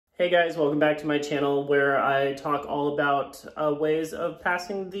Hey guys, welcome back to my channel where I talk all about ways of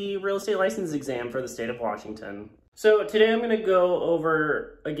passing the real estate license exam for the state of Washington. So today I'm going to go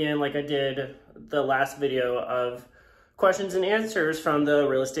over, again, like I did the last video, of questions and answers from the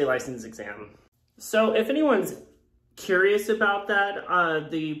real estate license exam. So if anyone's curious about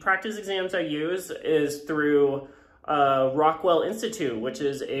that, the practice exams I use is through Rockwell Institute, which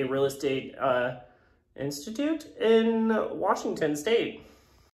is a real estate institute in Washington State.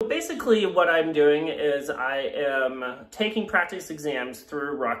 Basically, what I'm doing is I am taking practice exams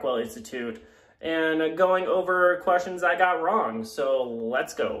through Rockwell Institute and going over questions I got wrong. So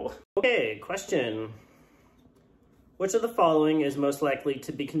let's go. Okay, question. Which of the following is most likely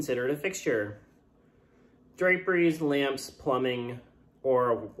to be considered a fixture? Draperies, lamps, plumbing,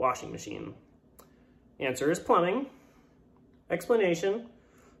 or washing machine? Answer is plumbing. Explanation.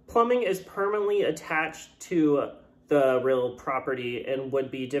 Plumbing is permanently attached to the real property and would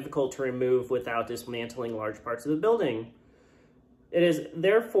be difficult to remove without dismantling large parts of the building. It is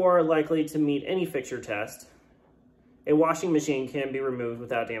therefore likely to meet any fixture test. A washing machine can be removed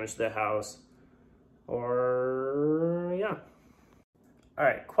without damage to the house. Yeah. All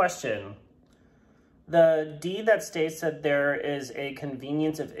right, question. The deed that states that there is a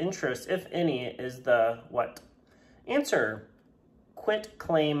convenience of interest, if any, is the what? Answer,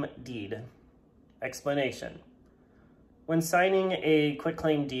 quitclaim deed. Explanation. When signing a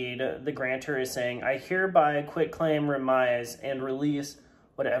quitclaim deed, the grantor is saying, I hereby quitclaim, remise, and release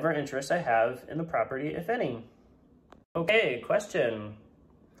whatever interest I have in the property, if any. Okay, question.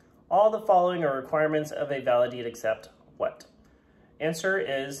 All the following are requirements of a valid deed except what? Answer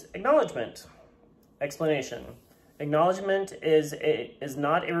is acknowledgement. Explanation. Acknowledgement is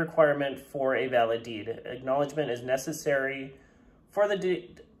not a requirement for a valid deed. Acknowledgement is necessary for the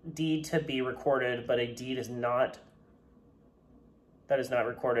deed to be recorded, but a deed that is not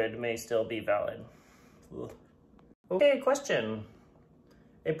recorded may still be valid. Okay, question.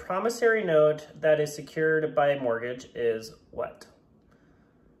 A promissory note that is secured by a mortgage is what?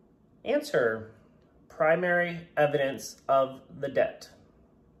 Answer, primary evidence of the debt.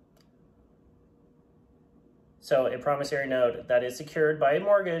 So a promissory note that is secured by a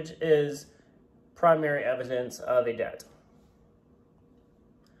mortgage is primary evidence of a debt.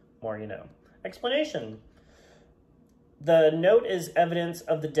 More you know. Explanation. The note is evidence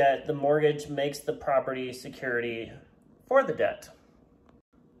of the debt. The mortgage makes the property security for the debt.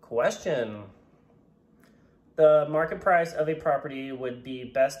 Question. The market price of a property would be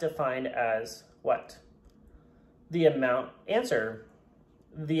best defined as what? The amount. Answer.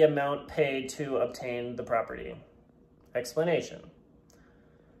 The amount paid to obtain the property. Explanation.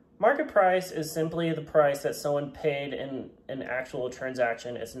 Market price is simply the price that someone paid in an actual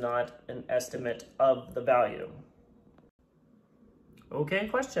transaction. It's not an estimate of the value. Okay,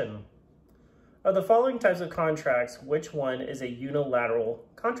 question. Of the following types of contracts, which one is a unilateral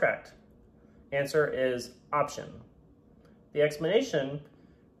contract? Answer is option. The explanation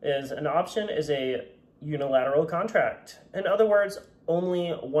is an option is a unilateral contract. In other words,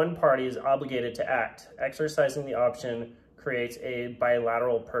 only one party is obligated to act. Exercising the option creates a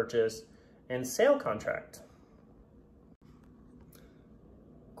bilateral purchase and sale contract.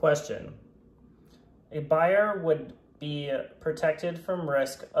 Question. A buyer would be protected from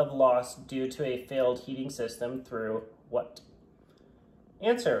risk of loss due to a failed heating system through what?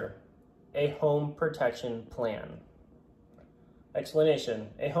 Answer, a home protection plan. Explanation,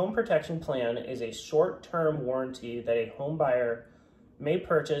 a home protection plan is a short-term warranty that a home buyer may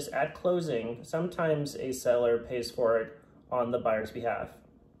purchase at closing. Sometimes a seller pays for it on the buyer's behalf.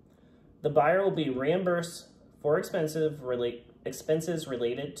 The buyer will be reimbursed for expenses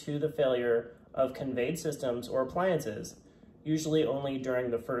related to the failure of conveyed systems or appliances, usually only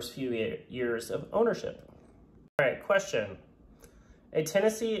during the first few years of ownership. All right, question. A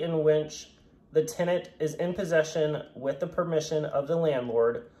tenancy in which the tenant is in possession with the permission of the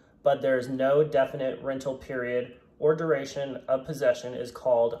landlord, but there is no definite rental period or duration of possession is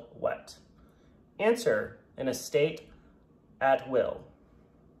called what? Answer, an estate at will.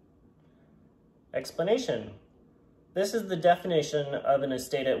 Explanation. This is the definition of an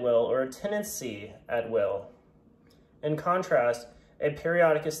estate at will or a tenancy at will. In contrast, a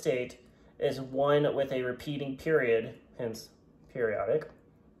periodic estate is one with a repeating period, hence periodic,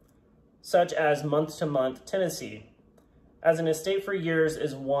 such as month-to-month tenancy. As an estate for years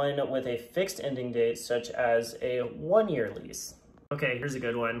is one with a fixed ending date, such as a one-year lease. Okay, here's a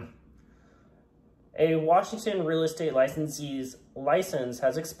good one. A Washington real estate licensee's license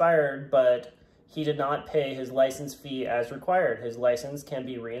has expired, but he did not pay his license fee as required. His license can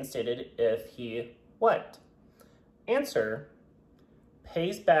be reinstated if he what? Answer,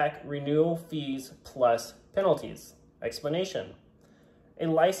 pays back renewal fees plus penalties. Explanation. A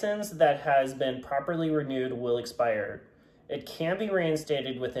license that has been properly renewed will expire. It can be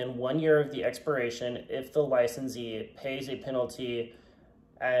reinstated within 1 year of the expiration if the licensee pays a penalty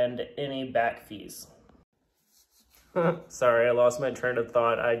and any back fees. Sorry, I lost my train of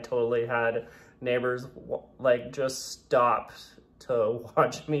thought. I totally had neighbors like just stop to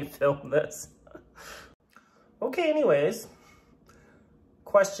watch me film this. Okay, anyways.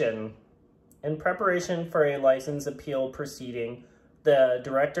 Question. In preparation for a license appeal proceeding, the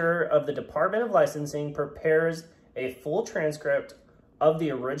director of the Department of Licensing prepares a full transcript of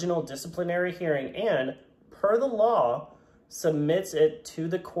the original disciplinary hearing and, per the law, submits it to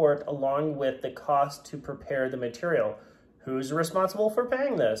the court along with the cost to prepare the material. Who's responsible for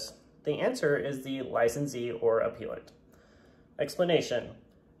paying this? The answer is the licensee or appellant. Explanation.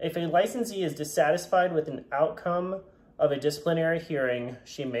 If a licensee is dissatisfied with an outcome of a disciplinary hearing,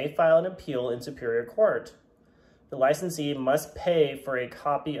 she may file an appeal in Superior Court. The licensee must pay for a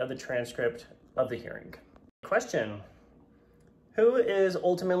copy of the transcript of the hearing. Question. Who is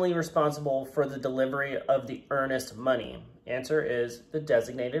ultimately responsible for the delivery of the earnest money? Answer is the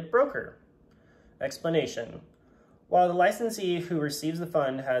designated broker. Explanation. While the licensee who receives the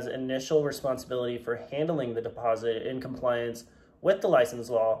fund has initial responsibility for handling the deposit in compliance with the license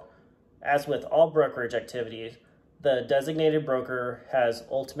law, as with all brokerage activities, the designated broker has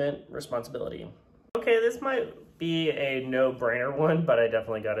ultimate responsibility. Okay, this might be a no-brainer one, but I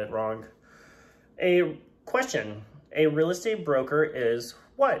definitely got it wrong. A question. A real estate broker is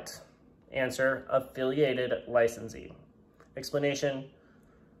what? Answer, affiliated licensee. Explanation.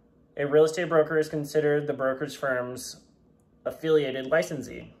 A real estate broker is considered the brokerage firm's affiliated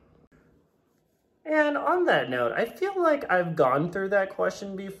licensee. And on that note, I feel like I've gone through that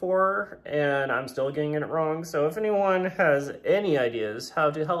question before and I'm still getting it wrong. So if anyone has any ideas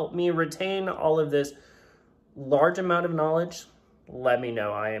how to help me retain all of this large amount of knowledge, let me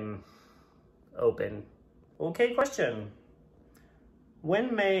know. I am open. Okay, question.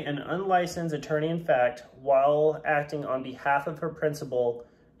 When may an unlicensed attorney-in-fact, while acting on behalf of her principal,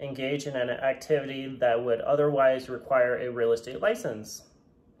 engage in an activity that would otherwise require a real estate license?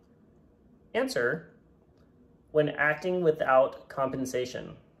 Answer, when acting without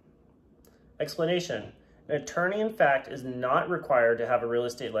compensation. Explanation, an attorney-in-fact is not required to have a real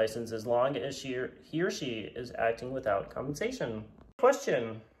estate license as long as he or she is acting without compensation.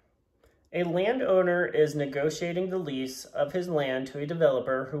 Question, a landowner is negotiating the lease of his land to a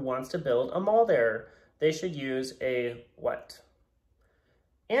developer who wants to build a mall there. They should use a what?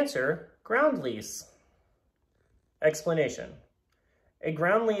 Answer, ground lease. Explanation. A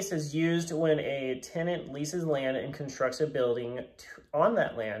ground lease is used when a tenant leases land and constructs a building on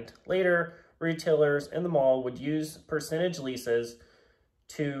that land. Later, retailers in the mall would use percentage leases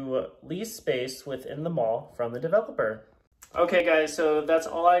to lease space within the mall from the developer. Okay guys, so that's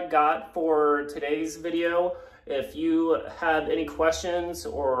all I got for today's video. If you have any questions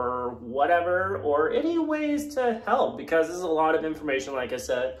or whatever, or any ways to help, because this is a lot of information, like I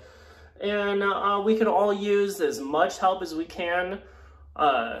said, and we can all use as much help as we can.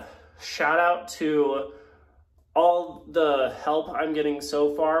 Shout out to all the help I'm getting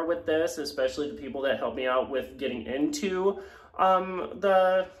so far with this, especially the people that helped me out with getting into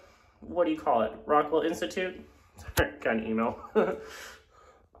the, what do you call it, Rockwell Institute? Got an email.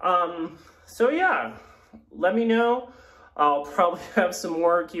 So yeah, let me know. I'll probably have some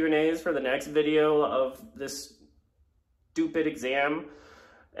more Q&As for the next video of this stupid exam.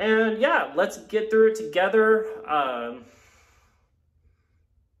 And yeah, let's get through it together.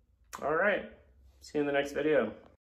 All right, see you in the next video.